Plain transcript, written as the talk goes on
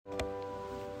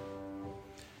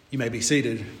You may be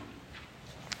seated.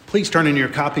 Please turn in your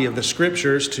copy of the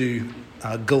Scriptures to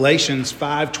Galatians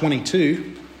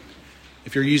 5:22.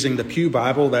 If you're using the Pew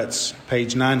Bible, that's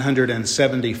page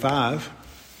 975.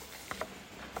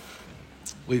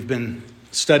 We've been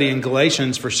studying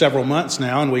Galatians for several months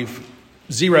now, and we've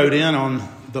zeroed in on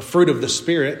the fruit of the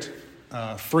Spirit,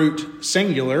 fruit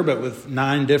singular, but with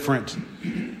 9 different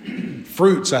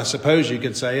fruits, I suppose you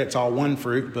could say. It's all one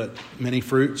fruit, but many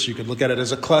fruits. You could look at it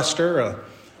as a cluster,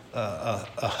 a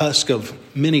husk of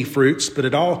many fruits, but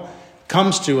it all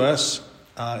comes to us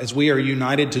as we are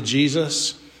united to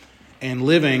Jesus and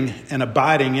living and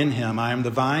abiding in Him. I am the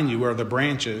vine, you are the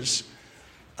branches.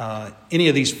 Any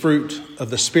of these fruit of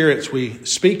the spirits we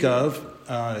speak of,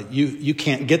 you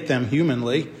can't get them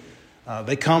humanly.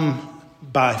 They come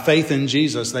by faith in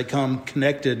Jesus. They come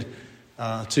connected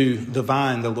to the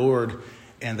vine, the Lord,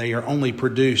 and they are only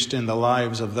produced in the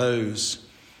lives of those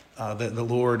that the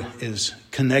Lord is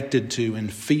connected to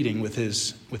and feeding with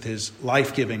his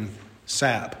life-giving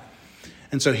sap.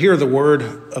 And so hear the word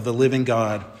of the living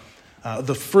God.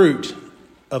 The fruit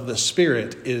of the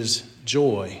Spirit is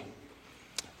joy.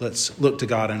 Let's look to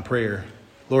God in prayer.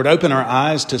 Lord, open our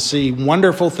eyes to see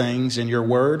wonderful things in your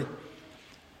word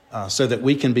so that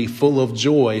we can be full of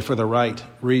joy for the right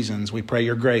reasons. We pray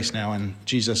your grace now in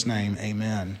Jesus' name,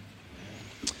 amen.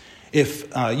 If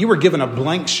you were given a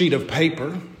blank sheet of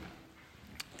paper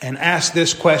and asked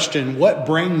this question, what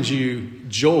brings you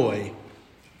joy?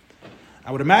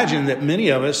 I would imagine that many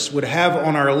of us would have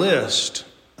on our list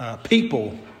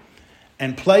people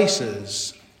and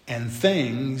places and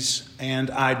things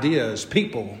and ideas.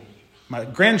 People. My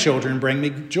grandchildren bring me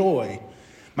joy.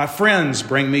 My friends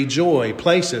bring me joy.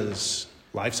 Places.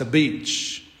 Life's a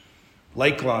beach.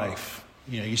 Lake life.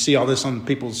 You see all this on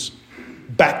people's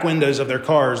back windows of their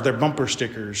cars, their bumper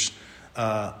stickers.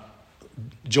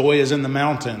 Joy is in the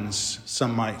mountains,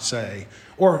 some might say.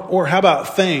 Or how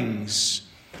about things?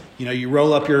 You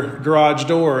roll up your garage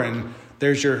door and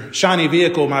there's your shiny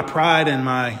vehicle, my pride and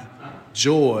my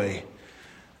joy.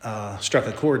 Struck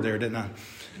a chord there, didn't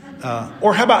I?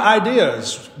 Or how about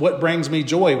ideas? What brings me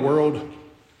joy?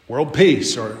 World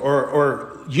peace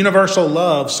or universal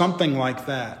love, something like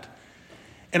that.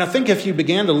 And I think if you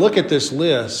began to look at this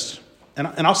list,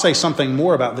 and I'll say something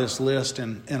more about this list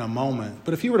in a moment,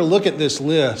 but if you were to look at this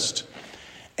list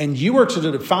and you were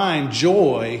to define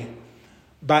joy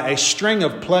by a string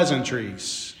of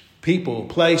pleasantries, people,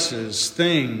 places,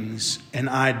 things, and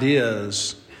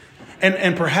ideas,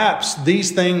 and perhaps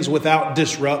these things without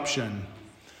disruption,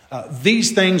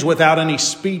 these things without any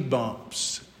speed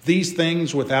bumps, these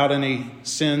things without any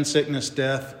sin, sickness,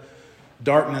 death,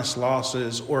 darkness,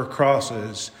 losses, or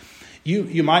crosses,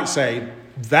 you might say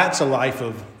that's a life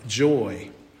of joy.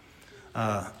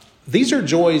 These are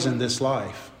joys in this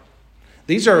life.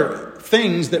 These are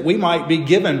things that we might be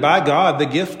given by God, the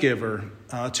gift giver,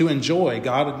 to enjoy.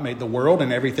 God made the world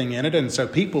and everything in it, and so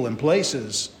people and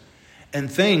places and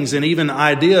things and even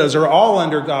ideas are all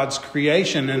under God's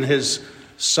creation and his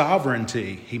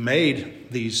sovereignty. He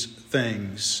made these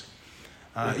things.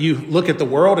 You look at the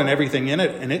world and everything in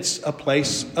it, and it's a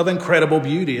place of incredible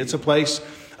beauty. It's a place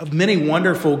of many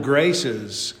wonderful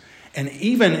graces. And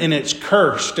even in its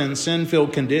cursed and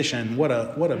sin-filled condition, what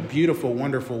a beautiful,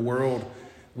 wonderful world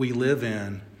we live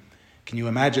in. Can you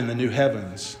imagine the new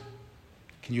heavens?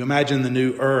 Can you imagine the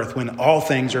new earth when all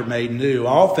things are made new?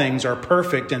 All things are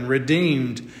perfect and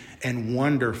redeemed and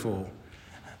wonderful.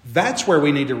 That's where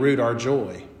we need to root our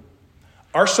joy.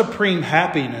 Our supreme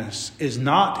happiness is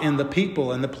not in the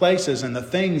people and the places and the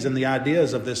things and the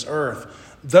ideas of this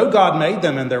earth. Though God made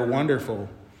them and they're wonderful,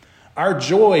 our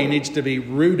joy needs to be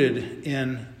rooted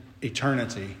in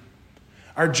eternity.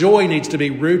 Our joy needs to be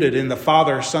rooted in the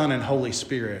Father, Son, and Holy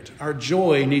Spirit. Our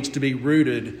joy needs to be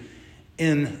rooted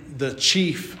in the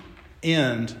chief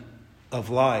end of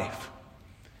life,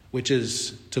 which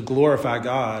is to glorify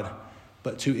God,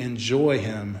 but to enjoy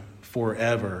Him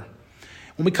forever.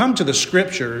 When we come to the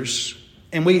Scriptures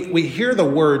and we hear the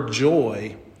word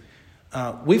joy,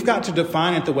 we've got to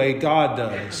define it the way God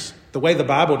does, the way the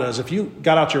Bible does. If you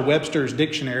got out your Webster's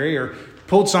dictionary or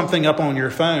pulled something up on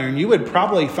your phone, you would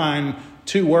probably find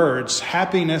 2 words,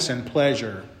 happiness and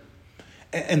pleasure.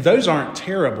 And those aren't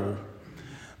terrible.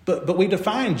 But we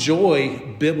define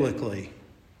joy biblically.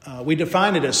 We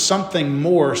define it as something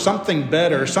more, something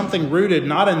better, something rooted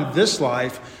not in this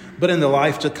life, but in the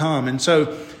life to come. And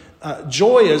so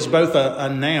joy is both a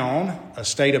noun, a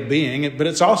state of being, but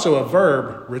it's also a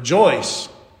verb, rejoice,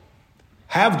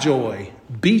 have joy,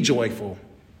 be joyful.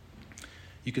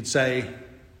 You could say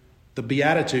the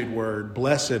beatitude word,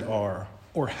 blessed are,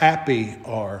 or happy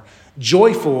are,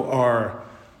 joyful are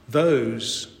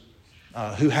those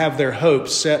who have their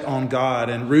hopes set on God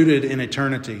and rooted in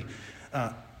eternity.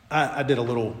 I did a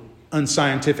little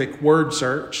unscientific word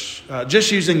search,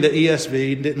 just using the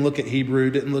ESV, didn't look at Hebrew,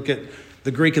 didn't look at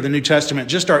the Greek of the New Testament,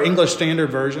 just our English Standard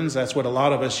Versions. That's what a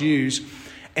lot of us use.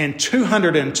 And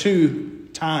 202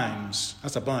 times,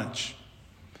 that's a bunch,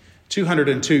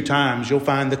 202 times you'll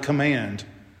find the command,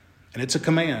 and it's a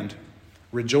command,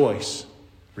 rejoice.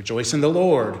 Rejoice in the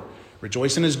Lord.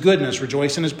 Rejoice in His goodness.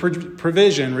 Rejoice in His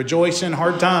provision. Rejoice in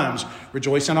hard times.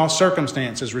 Rejoice in all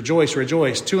circumstances. Rejoice,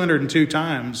 rejoice. 202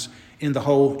 times in the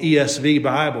whole ESV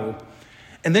Bible.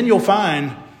 And then you'll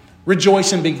find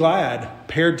rejoice and be glad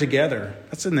paired together.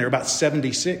 That's in there about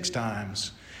 76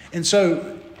 times. And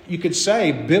so you could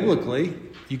say biblically,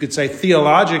 you could say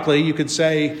theologically, you could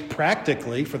say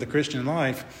practically for the Christian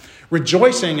life,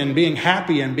 rejoicing and being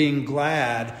happy and being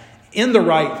glad in the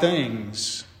right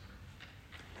things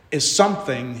is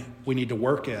something we need to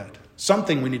work at,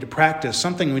 something we need to practice,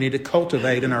 something we need to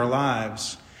cultivate in our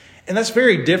lives. And that's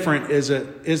very different,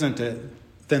 isn't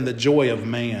it, than the joy of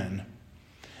man.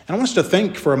 And I want us to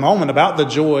think for a moment about the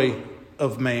joy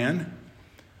of man.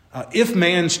 If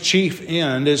man's chief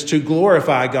end is to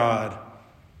glorify God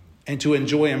and to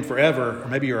enjoy Him forever, or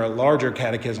maybe you're a larger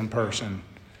catechism person,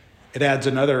 it adds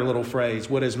another little phrase.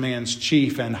 What is man's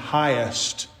chief and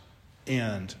highest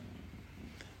end?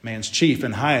 Man's chief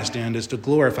and highest end is to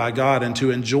glorify God and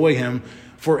to enjoy Him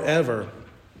forever.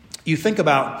 You think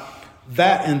about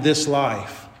that in this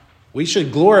life. We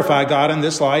should glorify God in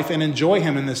this life and enjoy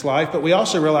Him in this life, but we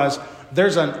also realize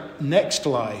there's a next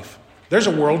life. There's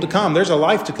a world to come. There's a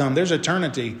life to come. There's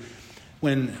eternity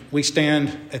when we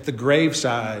stand at the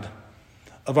graveside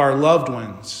of our loved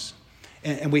ones.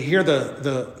 And we hear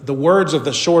the words of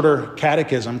the shorter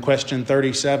catechism, question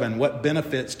 37. What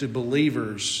benefits do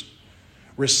believers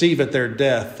receive at their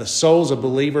death? The souls of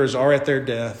believers are at their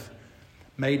death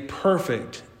made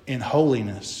perfect in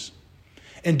holiness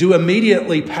and do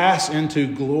immediately pass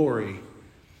into glory.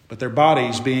 But their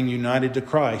bodies, being united to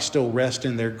Christ, still rest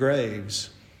in their graves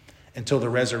until the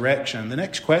resurrection. The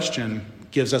next question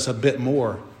gives us a bit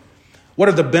more. What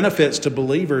are the benefits to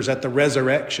believers at the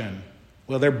resurrection?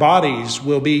 Well, their bodies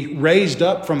will be raised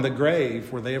up from the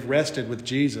grave where they have rested with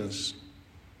Jesus.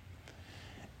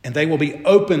 And they will be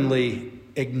openly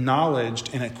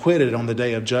acknowledged and acquitted on the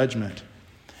day of judgment.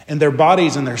 And their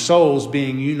bodies and their souls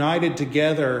being united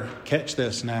together, catch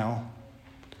this now,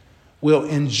 will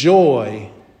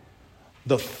enjoy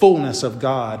the fullness of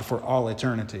God for all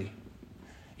eternity.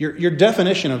 Your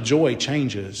definition of joy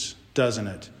changes, doesn't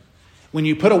it? When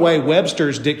you put away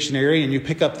Webster's dictionary and you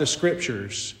pick up the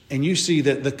Scriptures and you see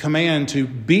that the command to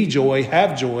be joy,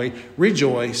 have joy,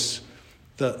 rejoice,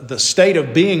 the state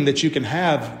of being that you can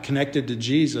have connected to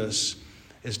Jesus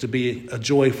is to be a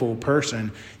joyful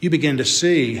person, you begin to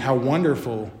see how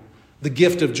wonderful the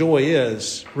gift of joy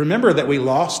is. Remember that we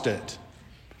lost it.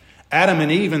 Adam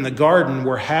and Eve in the garden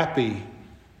were happy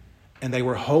and they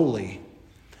were holy.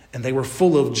 And they were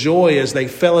full of joy as they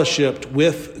fellowshiped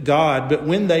with God. But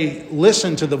when they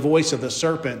listened to the voice of the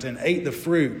serpent and ate the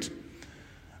fruit,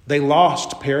 they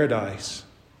lost paradise.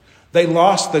 They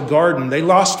lost the garden. They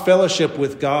lost fellowship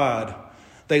with God.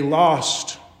 They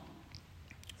lost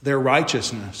their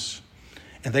righteousness.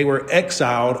 And they were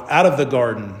exiled out of the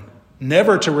garden,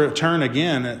 never to return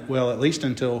again, well, at least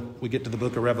until we get to the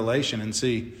book of Revelation and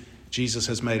see Jesus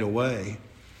has made a way.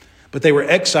 But they were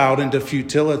exiled into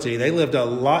futility. They lived a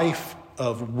life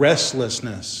of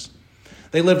restlessness.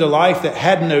 They lived a life that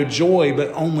had no joy,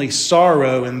 but only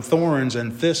sorrow and thorns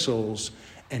and thistles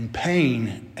and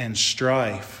pain and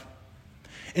strife.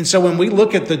 And so when we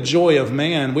look at the joy of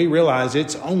man, we realize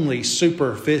it's only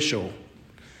superficial.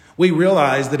 We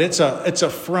realize that it's a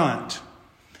front.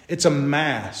 It's a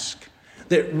mask.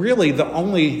 That really the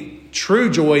only true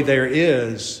joy there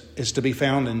is to be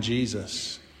found in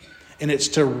Jesus. And it's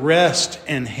to rest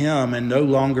in Him and no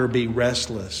longer be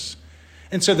restless.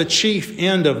 And so the chief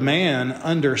end of man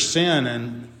under sin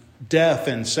and death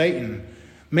and Satan,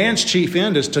 man's chief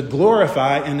end is to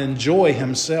glorify and enjoy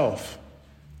himself.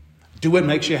 Do what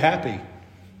makes you happy.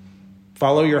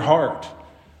 Follow your heart.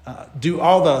 Do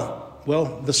all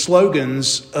the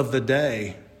slogans of the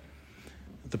day.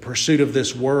 The pursuit of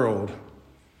this world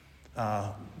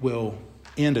will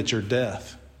end at your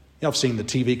death. Y'all have seen the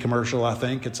TV commercial, I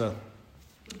think. It's a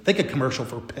commercial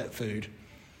for pet food.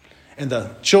 And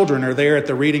the children are there at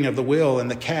the reading of the will, and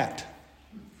the cat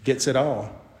gets it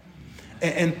all.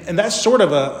 And that's sort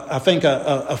of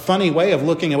a funny way of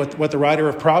looking at what the writer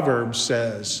of Proverbs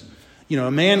says. You know,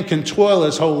 a man can toil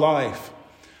his whole life.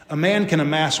 A man can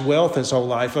amass wealth his whole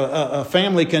life. A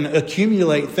family can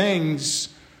accumulate things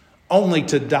only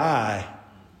to die.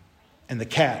 And the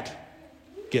cat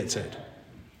gets it.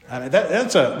 I mean,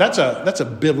 that's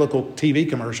a biblical TV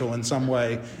commercial in some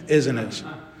way, isn't it?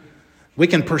 We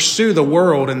can pursue the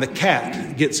world and the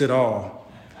cat gets it all.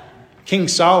 King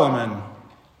Solomon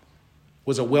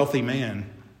was a wealthy man.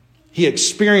 He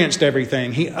experienced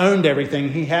everything. He owned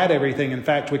everything. He had everything. In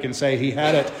fact, we can say he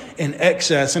had it in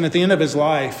excess. And at the end of his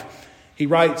life, he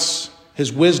writes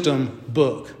his wisdom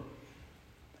book.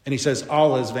 And he says,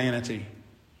 all is vanity.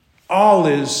 All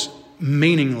is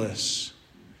meaningless.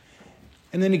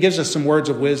 And then he gives us some words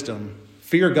of wisdom.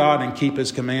 Fear God and keep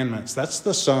his commandments. That's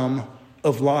the sum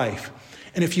of life.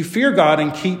 And if you fear God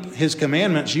and keep his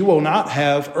commandments, you will not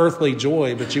have earthly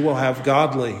joy, but you will have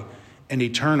godly and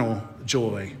eternal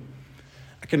joy.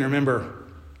 I can remember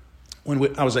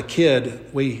when I was a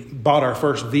kid, we bought our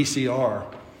first VCR.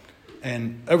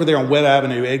 And over there on Webb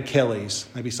Avenue, Ed Kelly's,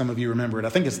 maybe some of you remember it. I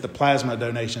think it's the Plasma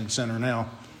Donation Center now,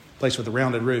 place with a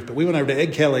rounded roof. But we went over to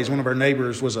Ed Kelly's. One of our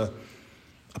neighbors was a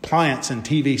appliance and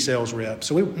TV sales rep.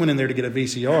 So we went in there to get a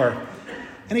VCR.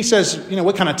 And he says,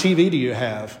 what kind of TV do you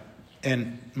have?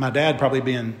 And my dad, probably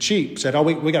being cheap, said,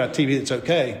 we got a TV that's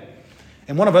okay.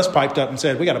 And one of us piped up and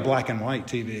said, we got a black and white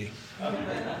TV.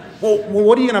 Well,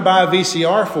 what are you going to buy a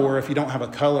VCR for if you don't have a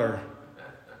color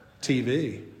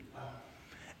TV?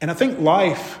 And I think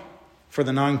life for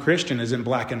the non-Christian is in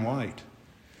black and white.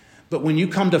 But when you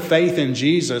come to faith in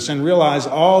Jesus and realize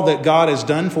all that God has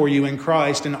done for you in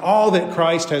Christ and all that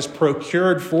Christ has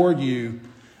procured for you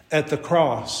at the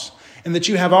cross, and that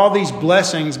you have all these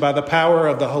blessings by the power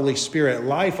of the Holy Spirit,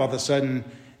 life all of a sudden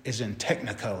is in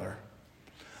Technicolor.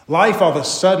 Life all of a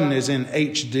sudden is in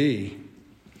HD.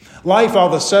 Life all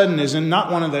of a sudden is in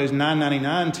not one of those $9.99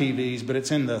 TVs, but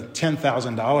it's in the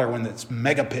 $10,000 one that's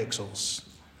megapixels.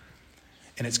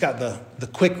 And it's got the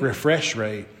quick refresh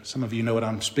rate. Some of you know what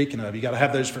I'm speaking of. You got to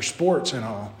have those for sports and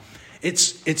all.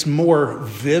 It's more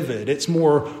vivid. It's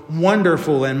more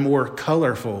wonderful and more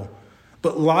colorful.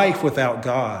 But life without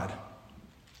God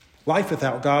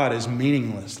is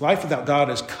meaningless. Life without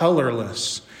God is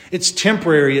colorless. It's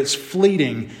temporary. It's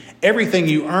fleeting. Everything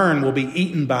you earn will be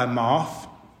eaten by moth.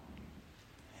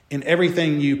 And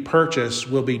everything you purchase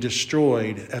will be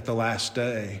destroyed at the last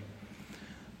day.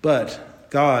 But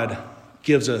God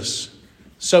gives us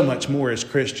so much more as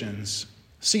Christians.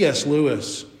 C.S.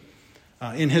 Lewis,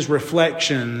 in his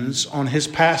reflections on his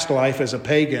past life as a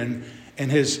pagan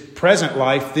and his present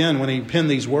life then when he penned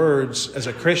these words as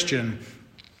a Christian,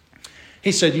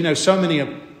 he said, so many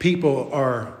people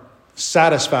are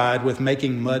satisfied with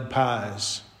making mud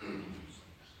pies.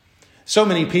 So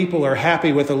many people are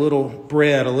happy with a little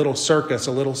bread, a little circus,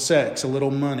 a little sex, a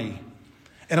little money,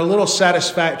 and a little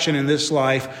satisfaction in this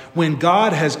life when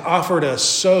God has offered us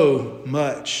so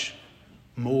much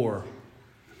more.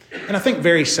 And I think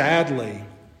very sadly,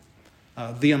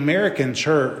 the American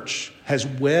church has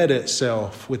wed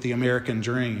itself with the American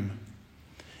dream.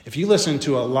 If you listen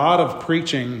to a lot of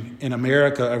preaching in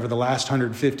America over the last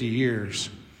 150 years,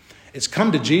 it's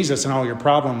come to Jesus and all your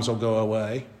problems will go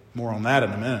away. More on that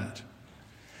in a minute.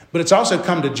 But it's also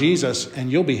come to Jesus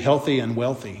and you'll be healthy and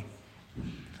wealthy.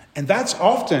 And that's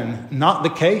often not the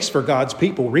case for God's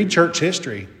people. Read church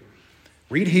history.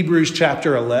 Read Hebrews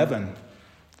chapter 11,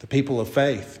 the people of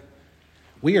faith.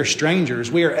 We are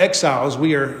strangers. We are exiles.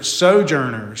 We are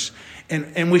sojourners.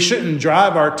 And we shouldn't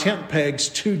drive our tent pegs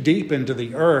too deep into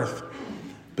the earth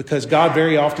because God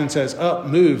very often says, up,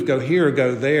 move, go here,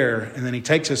 go there. And then he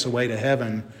takes us away to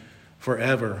heaven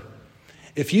forever.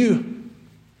 If you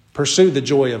pursue the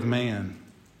joy of man,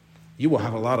 you will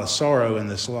have a lot of sorrow in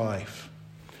this life.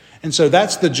 And so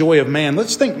that's the joy of man.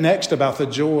 Let's think next about the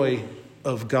joy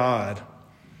of God.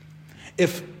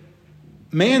 If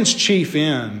man's chief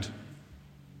end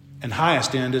and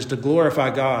highest end is to glorify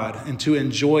God and to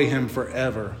enjoy him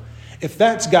forever, if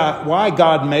that's why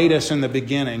God made us in the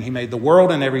beginning, he made the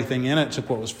world and everything in it, took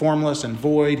what was formless and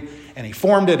void, and he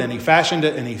formed it and he fashioned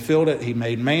it and he filled it. He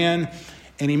made man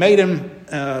and he made him,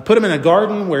 put him in a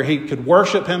garden where he could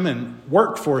worship him and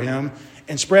work for him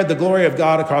and spread the glory of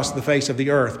God across the face of the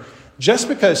earth. Just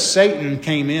because Satan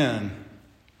came in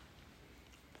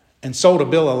and sold a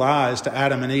bill of lies to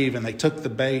Adam and Eve and they took the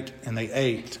bait and they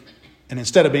ate, and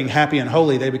instead of being happy and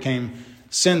holy, they became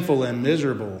sinful and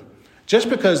miserable. Just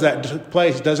because that took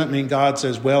place doesn't mean God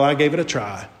says, well, I gave it a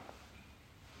try.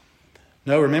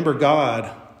 No, remember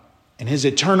God and his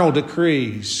eternal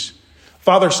decrees.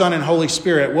 Father, Son, and Holy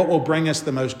Spirit, what will bring us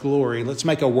the most glory? Let's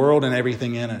make a world and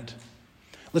everything in it.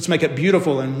 Let's make it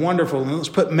beautiful and wonderful, and let's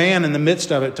put man in the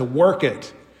midst of it to work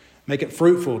it, make it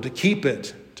fruitful, to keep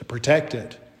it, to protect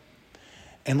it.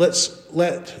 And let's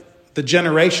let the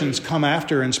generations come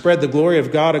after and spread the glory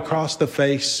of God across the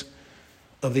face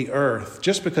of the earth.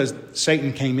 Just because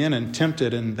Satan came in and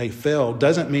tempted and they failed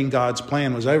doesn't mean God's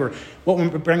plan was over. What will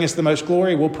bring us the most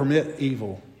glory? We'll permit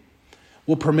evil.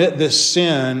 We'll permit this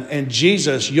sin, and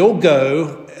Jesus, you'll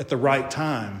go at the right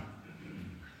time.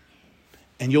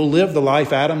 And you'll live the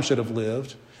life Adam should have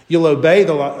lived. You'll obey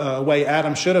the way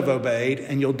Adam should have obeyed,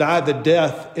 and you'll die the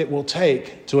death it will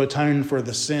take to atone for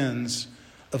the sins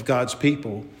of God's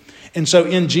people. And so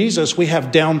in Jesus, we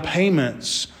have down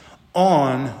payments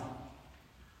on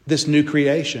this new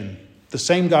creation. The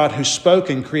same God who spoke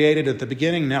and created at the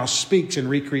beginning now speaks and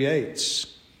recreates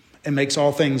and makes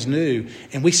all things new.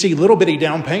 And we see little bitty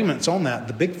down payments on that.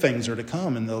 The big things are to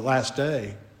come in the last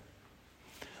day.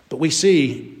 But we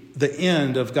see the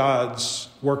end of God's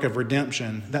work of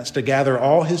redemption. That's to gather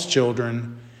all his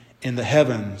children in the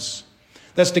heavens.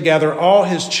 That's to gather all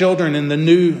his children in the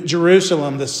new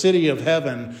Jerusalem, the city of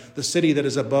heaven, the city that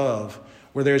is above,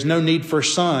 where there is no need for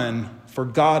sun, for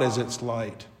God is its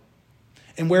light.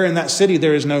 And where in that city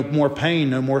there is no more pain,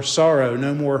 no more sorrow,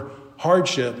 no more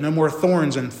hardship, no more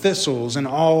thorns and thistles and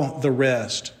all the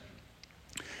rest.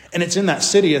 And it's in that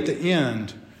city at the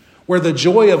end where the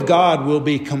joy of God will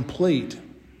be complete.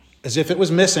 As if it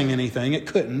was missing anything, it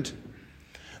couldn't.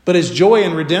 But his joy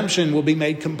and redemption will be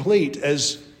made complete.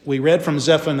 As we read from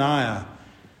Zephaniah,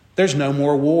 there's no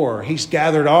more war. He's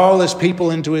gathered all his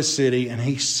people into his city and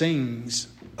he sings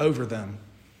over them.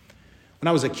 When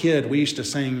I was a kid, we used to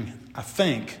sing, I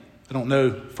don't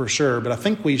know for sure, but I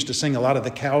think we used to sing a lot of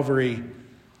the Calvary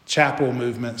Chapel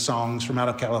movement songs from out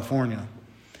of California.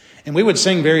 And we would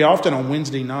sing very often on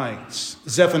Wednesday nights.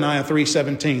 Zephaniah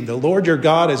 3:17, the Lord your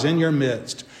God is in your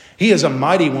midst. He is a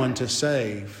mighty one to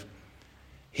save.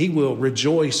 He will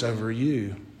rejoice over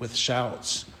you with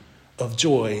shouts of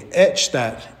joy. Etch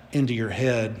that into your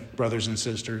head, brothers and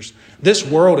sisters. This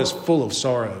world is full of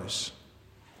sorrows,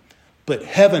 but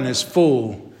heaven is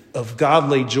full of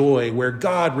godly joy, where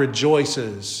God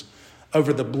rejoices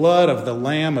over the blood of the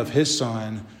Lamb of his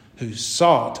Son, who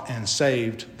sought and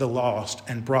saved the lost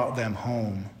and brought them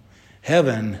home.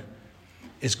 Heaven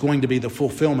is going to be the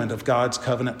fulfillment of God's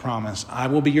covenant promise. I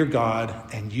will be your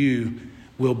God, and you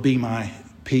will be my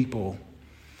people.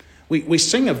 We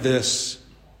sing of this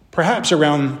perhaps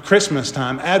around Christmas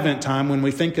time, Advent time, when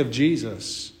we think of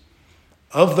Jesus,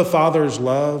 of the Father's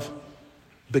love,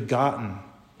 begotten.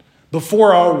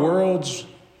 Before all worlds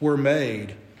were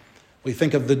made, we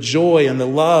think of the joy and the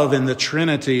love in the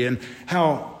Trinity and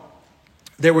how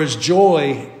there was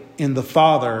joy in the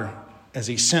Father as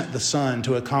he sent the Son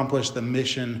to accomplish the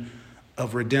mission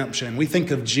of redemption. We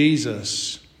think of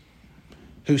Jesus,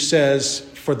 who says,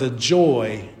 for the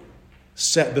joy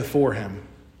set before him.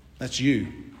 That's you.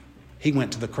 He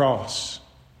went to the cross.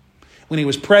 When he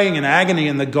was praying in agony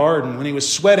in the garden, when he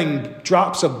was sweating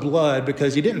drops of blood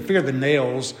because he didn't fear the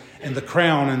nails and the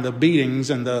crown and the beatings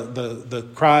and the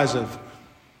cries of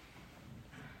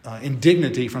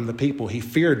indignity from the people, he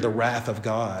feared the wrath of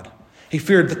God. He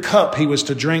feared the cup he was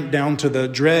to drink down to the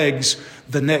dregs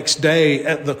the next day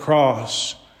at the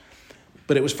cross.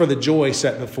 But it was for the joy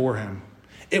set before him.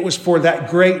 It was for that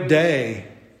great day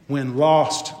when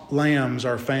lost lambs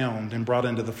are found and brought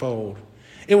into the fold.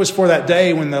 It was for that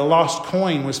day when the lost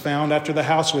coin was found after the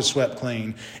house was swept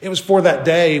clean. It was for that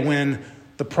day when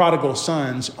the prodigal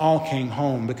sons all came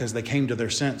home because they came to their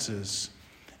senses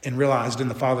and realized in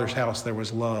the Father's house there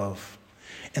was love.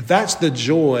 And that's the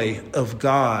joy of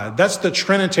God. That's the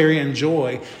Trinitarian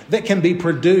joy that can be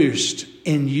produced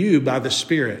in you by the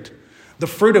Spirit. The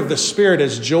fruit of the Spirit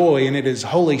is joy, and it is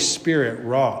Holy Spirit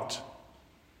wrought.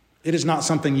 It is not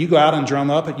something you go out and drum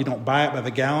up. You don't buy it by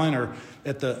the gallon or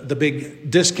at the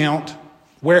big discount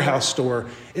warehouse store.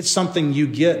 It's something you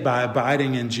get by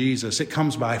abiding in Jesus. It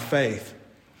comes by faith.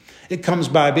 It comes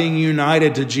by being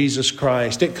united to Jesus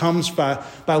Christ. It comes by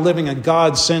living a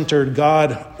God-centered,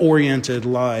 God-oriented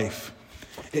life.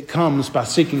 It comes by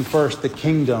seeking first the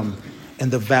kingdom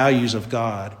and the values of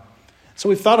God. So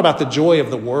we've thought about the joy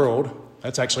of the world.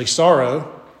 That's actually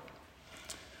sorrow.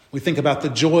 We think about the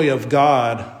joy of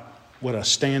God. What a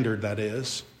standard that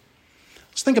is.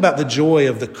 Let's think about the joy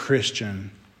of the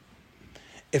Christian.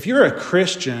 If you're a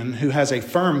Christian who has a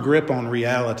firm grip on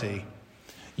reality,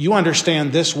 you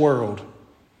understand this world.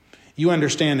 You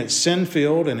understand it's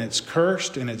sin-filled and it's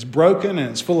cursed and it's broken and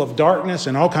it's full of darkness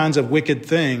and all kinds of wicked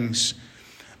things.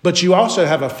 But you also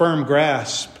have a firm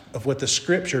grasp of what the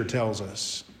Scripture tells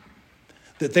us.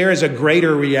 That there is a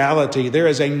greater reality. There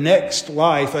is a next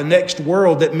life, a next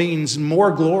world that means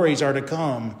more glories are to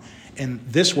come. And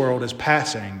this world is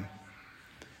passing.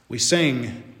 We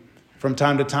sing from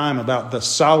time to time about the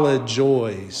solid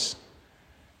joys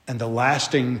and the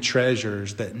lasting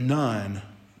treasures that none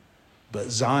but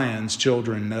Zion's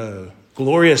children know.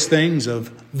 glorious things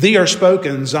of thee are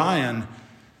spoken, Zion,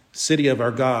 city of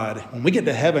our God. When we get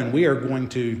to heaven, we are going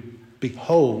to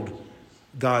behold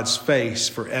God's face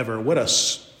forever. What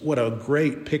a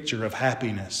great picture of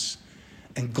happiness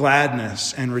and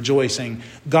gladness and rejoicing.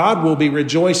 God will be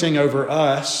rejoicing over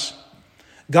us.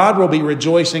 God will be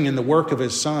rejoicing in the work of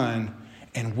his Son,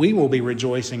 and we will be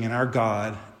rejoicing in our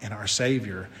God and our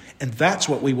Savior. And that's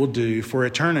what we will do for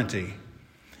eternity.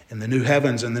 In the new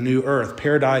heavens and the new earth,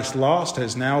 paradise lost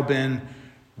has now been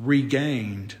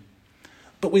regained.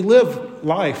 But we live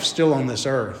life still on this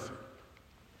earth.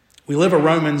 We live a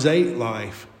Romans 8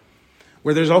 life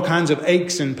where there's all kinds of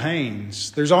aches and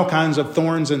pains. There's all kinds of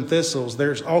thorns and thistles.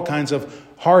 There's all kinds of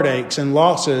heartaches and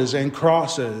losses and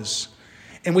crosses.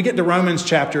 And we get to Romans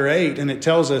chapter 8, and it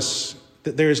tells us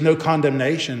that there is no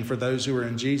condemnation for those who are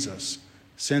in Jesus.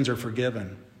 Sins are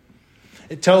forgiven.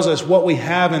 It tells us what we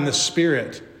have in the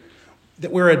Spirit,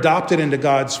 that we're adopted into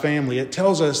God's family. It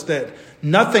tells us that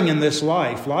nothing in this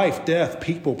life, death,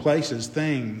 people, places,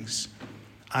 things,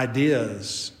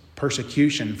 ideas,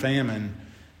 persecution, famine,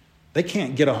 they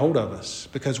can't get a hold of us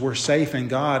because we're safe in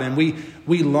God. And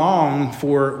we long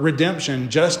for redemption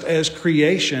just as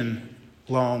creation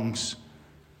longs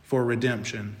for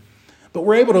redemption. But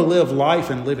we're able to live life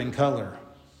in living color.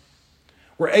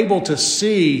 We're able to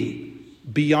see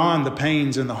beyond the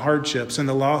pains and the hardships and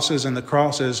the losses and the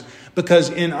crosses because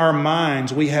in our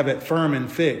minds we have it firm and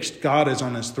fixed. God is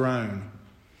on his throne.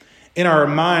 In our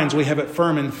minds we have it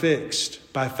firm and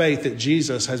fixed by faith that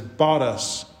Jesus has bought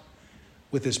us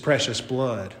with his precious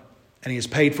blood, and he has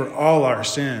paid for all our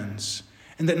sins,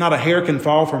 and that not a hair can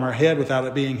fall from our head without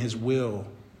it being his will,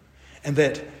 and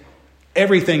that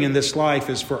everything in this life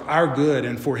is for our good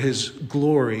and for his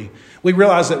glory. We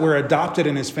realize that we're adopted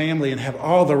in his family and have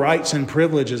all the rights and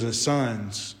privileges as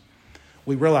sons.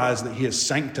 We realize that he is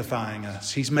sanctifying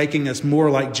us. He's making us more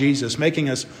like Jesus, making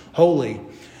us holy.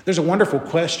 There's a wonderful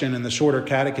question in the Shorter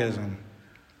Catechism.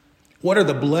 What are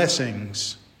the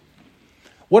blessings?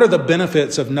 What are the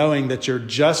benefits of knowing that you're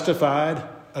justified,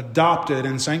 adopted,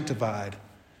 and sanctified?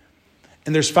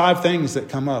 And there's 5 things that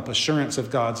come up. Assurance of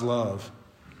God's love.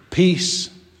 Peace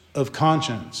of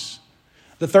conscience.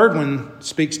 The third one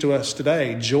speaks to us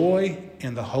today. Joy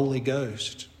in the Holy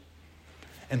Ghost.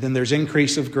 And then there's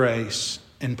increase of grace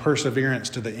and perseverance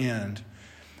to the end.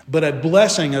 But a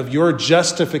blessing of your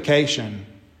justification,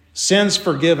 sins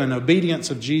forgiven, obedience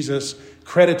of Jesus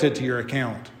credited to your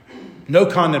account. No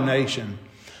condemnation.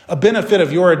 A benefit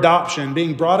of your adoption,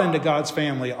 being brought into God's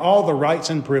family, all the rights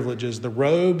and privileges, the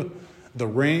robe, the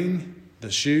ring,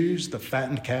 the shoes, the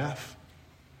fattened calf.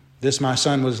 This my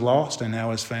son was lost and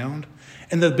now is found.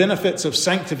 And the benefits of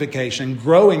sanctification,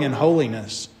 growing in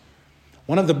holiness.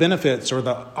 One of the benefits or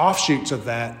the offshoots of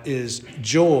that is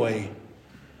joy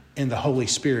in the Holy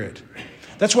Spirit.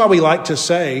 That's why we like to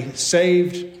say,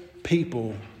 saved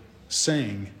people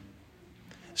sing.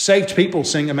 Saved people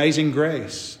sing Amazing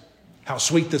Grace. How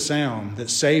sweet the sound that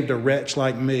saved a wretch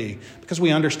like me. Because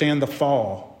we understand the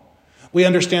fall. We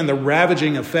understand the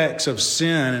ravaging effects of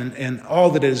sin and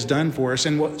all that it has done for us.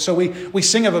 And so we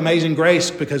sing of Amazing Grace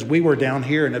because we were down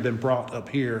here and have been brought up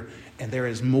here. And there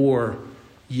is more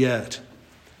yet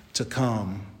to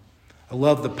come. I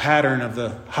love the pattern of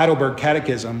the Heidelberg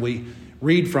Catechism we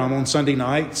read from on Sunday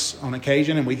nights on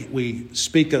occasion. And we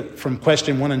speak from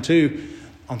question 1 and 2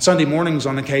 on Sunday mornings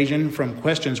on occasion from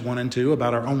questions 1 and 2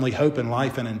 about our only hope in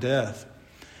life and in death.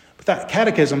 But that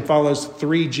catechism follows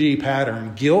 3G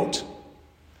pattern: guilt,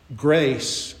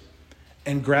 grace,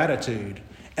 and gratitude.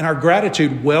 And our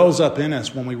gratitude wells up in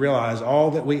us when we realize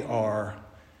all that we are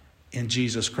in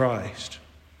Jesus Christ.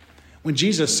 When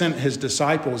Jesus sent his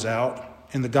disciples out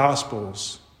in the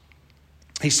Gospels,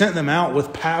 he sent them out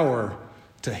with power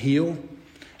to heal.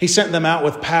 He sent them out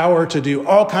with power to do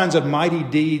all kinds of mighty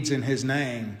deeds in his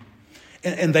name.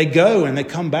 And they go and they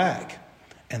come back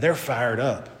and they're fired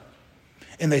up.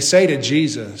 And they say to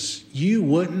Jesus, you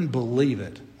wouldn't believe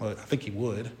it. Well, I think he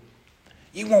would.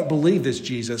 You won't believe this,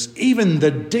 Jesus. Even the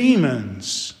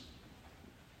demons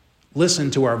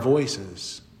listen to our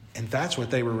voices. And that's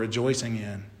what they were rejoicing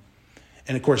in.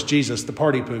 And of course, Jesus, the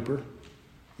party pooper,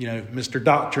 Mr.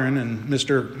 Doctrine and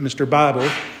Mr. Bible,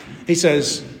 he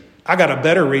says, I got a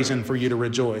better reason for you to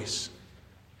rejoice.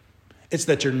 It's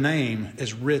that your name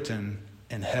is written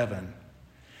in heaven.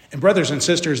 And brothers and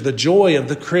sisters, the joy of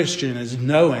the Christian is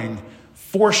knowing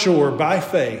for sure by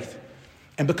faith,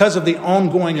 and because of the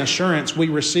ongoing assurance we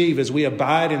receive as we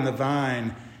abide in the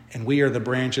vine and we are the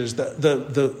branches,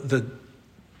 the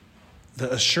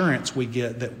assurance we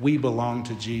get that we belong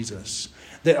to Jesus,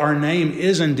 that our name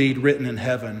is indeed written in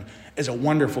heaven, is a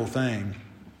wonderful thing.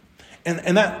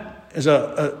 And that is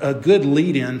a good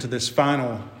lead-in to this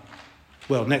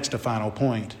next to final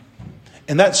point.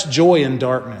 And that's joy in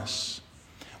darkness.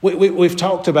 We've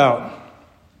talked about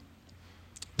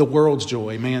the world's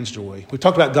joy, man's joy. We've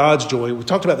talked about God's joy. We've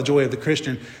talked about the joy of the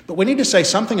Christian. But we need to say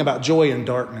something about joy in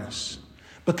darkness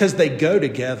because they go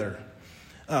together.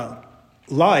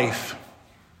 Life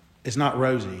is not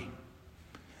rosy.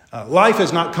 Life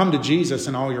has not come to Jesus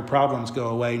and all your problems go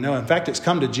away. No, in fact, it's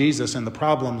come to Jesus and the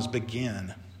problems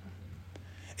begin.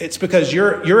 It's because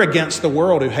you're against the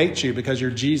world who hates you because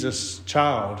you're Jesus'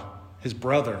 child, his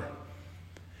brother.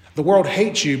 The world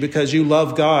hates you because you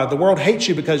love God. The world hates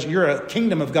you because you're a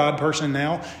kingdom of God person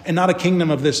now and not a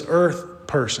kingdom of this earth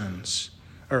person.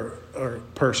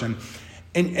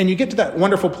 And you get to that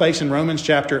wonderful place in Romans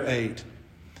chapter 8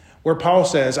 where Paul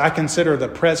says, I consider the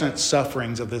present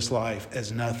sufferings of this life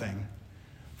as nothing,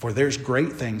 for there's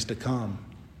great things to come.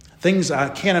 Things I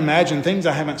can't imagine, things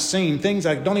I haven't seen, things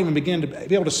I don't even begin to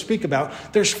be able to speak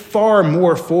about. There's far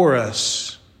more for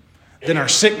us than our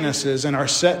sicknesses and our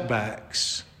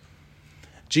setbacks.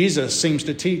 Jesus seems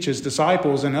to teach his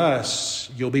disciples and us,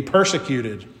 you'll be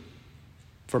persecuted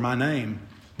for my name,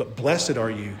 but blessed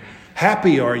are you.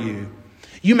 Happy are you.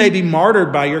 You may be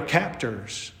martyred by your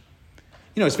captors.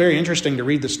 You know, it's very interesting to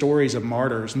read the stories of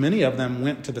martyrs. Many of them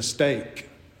went to the stake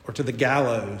or to the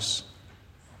gallows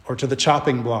or to the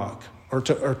chopping block or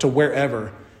to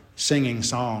wherever singing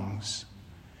songs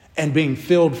and being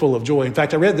filled full of joy. In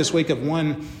fact, I read this week of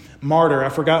one martyr. I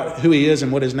forgot who he is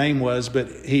and what his name was, but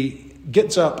he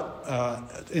gets up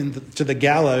to the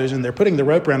gallows and they're putting the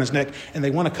rope around his neck and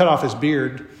they want to cut off his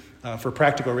beard for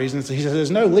practical reasons. He says,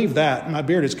 no, leave that. My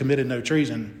beard has committed no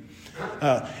treason.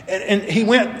 And he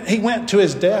went to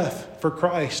his death for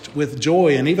Christ with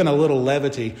joy and even a little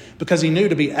levity because he knew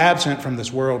to be absent from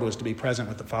this world was to be present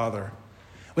with the Father.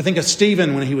 We think of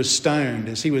Stephen when he was stoned,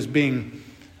 as he was being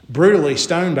brutally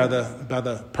stoned by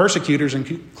the persecutors,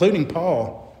 including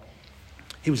Paul.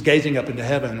 He was gazing up into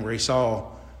heaven where he saw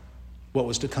what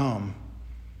was to come.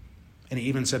 And he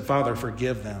even said, Father,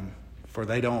 forgive them, for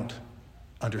they don't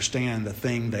understand the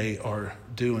thing they are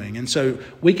doing. And so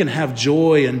we can have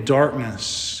joy in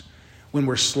darkness when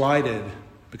we're slighted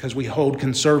because we hold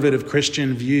conservative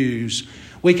Christian views.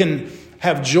 We can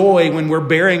have joy when we're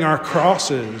bearing our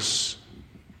crosses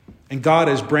and God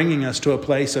is bringing us to a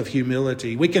place of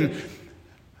humility. We can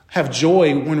have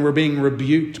joy when we're being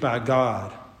rebuked by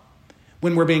God,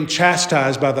 when we're being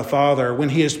chastised by the Father, when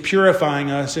he is purifying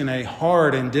us in a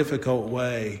hard and difficult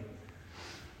way.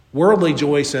 Worldly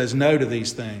joy says no to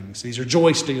these things. These are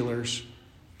joy stealers.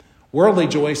 Worldly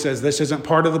joy says this isn't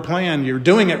part of the plan. You're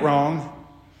doing it wrong.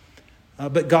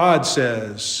 But God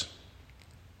says,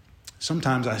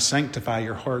 sometimes I sanctify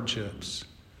your hardships.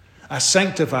 I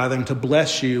sanctify them to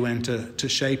bless you and to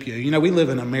shape you. You know, we live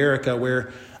in America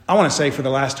where, I want to say for the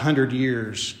last 100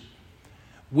 years,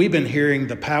 we've been hearing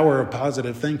the power of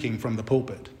positive thinking from the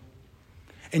pulpit.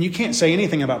 And you can't say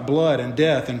anything about blood and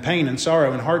death and pain and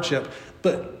sorrow and hardship.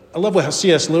 But I love how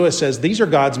C.S. Lewis says, these are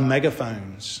God's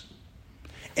megaphones.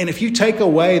 And if you take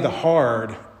away the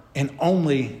hard and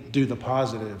only do the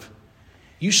positive,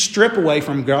 you strip away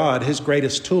from God his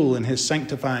greatest tool in his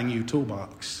sanctifying you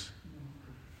toolbox.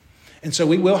 And so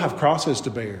we will have crosses to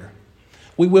bear.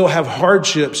 We will have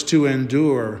hardships to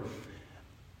endure.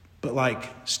 But like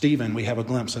Stephen, we have a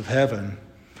glimpse of heaven.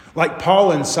 Like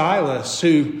Paul and Silas,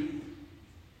 who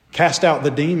cast out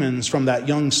the demons from that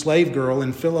young slave girl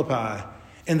in Philippi.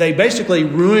 And they basically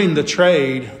ruined the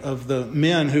trade of the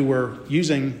men who were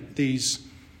using these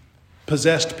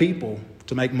possessed people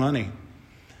to make money.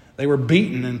 They were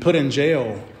beaten and put in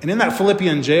jail. And in that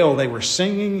Philippian jail, they were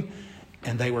singing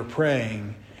and they were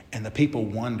praying, and the people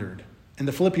wondered. And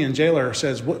the Philippian jailer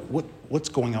says, what's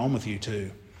going on with you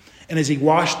two? And as he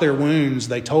washed their wounds,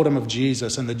 they told him of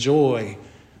Jesus and the joy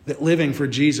that living for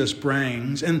Jesus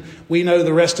brings. And we know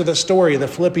the rest of the story. The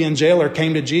Philippian jailer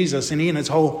came to Jesus, and he and his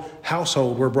whole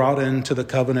household were brought into the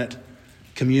covenant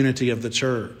community of the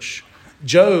church.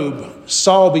 Job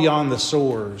saw beyond the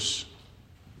sores.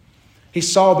 He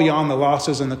saw beyond the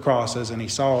losses and the crosses, and he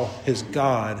saw his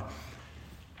God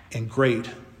in great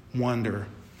wonder.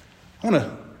 I want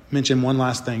to mention one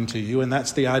last thing to you, and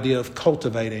that's the idea of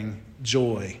cultivating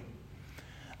joy.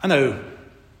 I know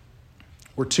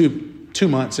we're two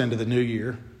months into the new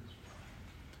year.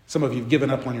 Some of you have given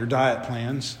up on your diet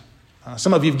plans.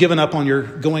 Some of you have given up on your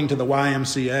going to the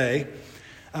YMCA.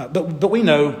 But we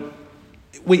know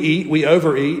we eat, we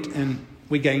overeat, and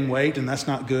we gain weight, and that's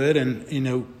not good. And, you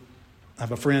know, I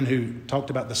have a friend who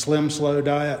talked about the Slim Slow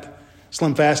diet.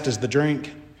 Slim Fast is the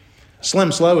drink.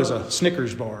 Slim Slow is a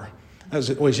Snickers bar. That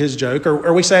was always his joke.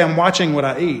 Or we say, I'm watching what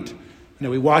I eat.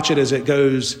 We watch it as it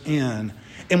goes in.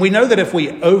 And we know that if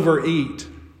we overeat,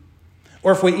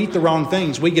 or if we eat the wrong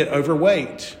things, we get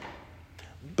overweight.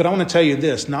 But I want to tell you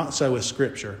this, not so with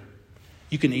Scripture.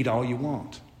 You can eat all you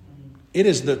want. It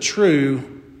is the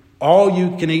true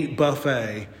all-you-can-eat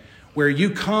buffet where you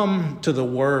come to the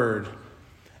Word,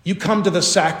 you come to the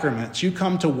sacraments, you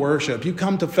come to worship, you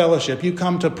come to fellowship, you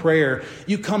come to prayer,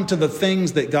 you come to the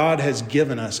things that God has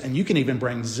given us, and you can even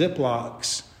bring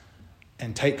Ziplocs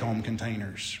and take-home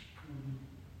containers.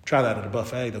 Try that at a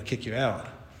buffet, they'll kick you out.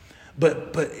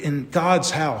 But in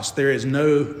God's house, there is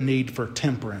no need for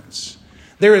temperance.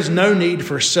 There is no need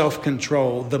for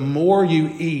self-control. The more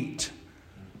you eat,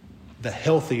 the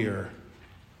healthier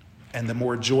and the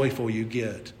more joyful you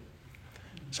get.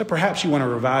 So perhaps you want to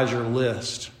revise your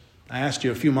list. I asked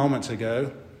you a few moments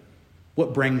ago,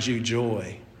 what brings you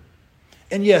joy?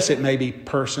 And yes, it may be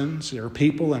persons or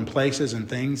people and places and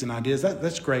things and ideas.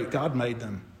 That's great. God made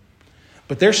them.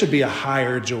 But there should be a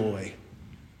higher joy.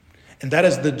 And that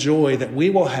is the joy that we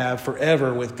will have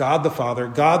forever with God the Father,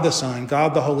 God the Son,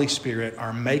 God the Holy Spirit,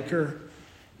 our Maker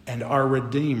and our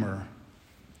Redeemer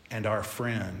and our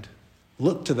friend.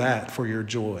 Look to that for your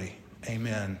joy.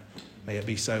 Amen. May it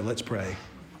be so. Let's pray.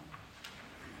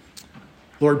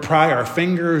 Lord, pry our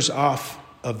fingers off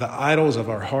of the idols of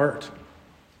our heart.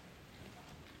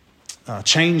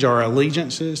 Change our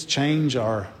allegiances, change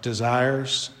our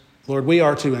desires. Lord, we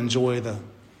are to enjoy the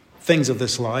things of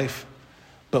this life,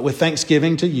 but with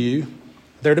thanksgiving to you.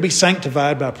 They're to be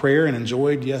sanctified by prayer and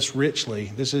enjoyed, yes,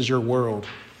 richly. This is your world.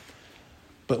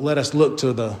 But let us look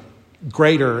to the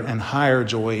greater and higher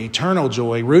joy, eternal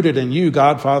joy, rooted in you,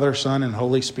 God, Father, Son, and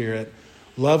Holy Spirit,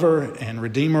 lover and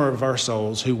redeemer of our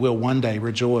souls, who will one day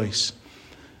rejoice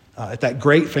at that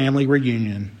great family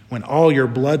reunion when all your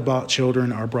blood-bought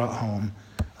children are brought home.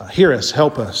 Hear us,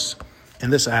 help us in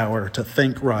this hour to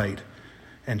think right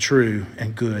and true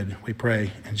and good, we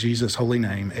pray in Jesus' holy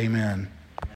name. Amen.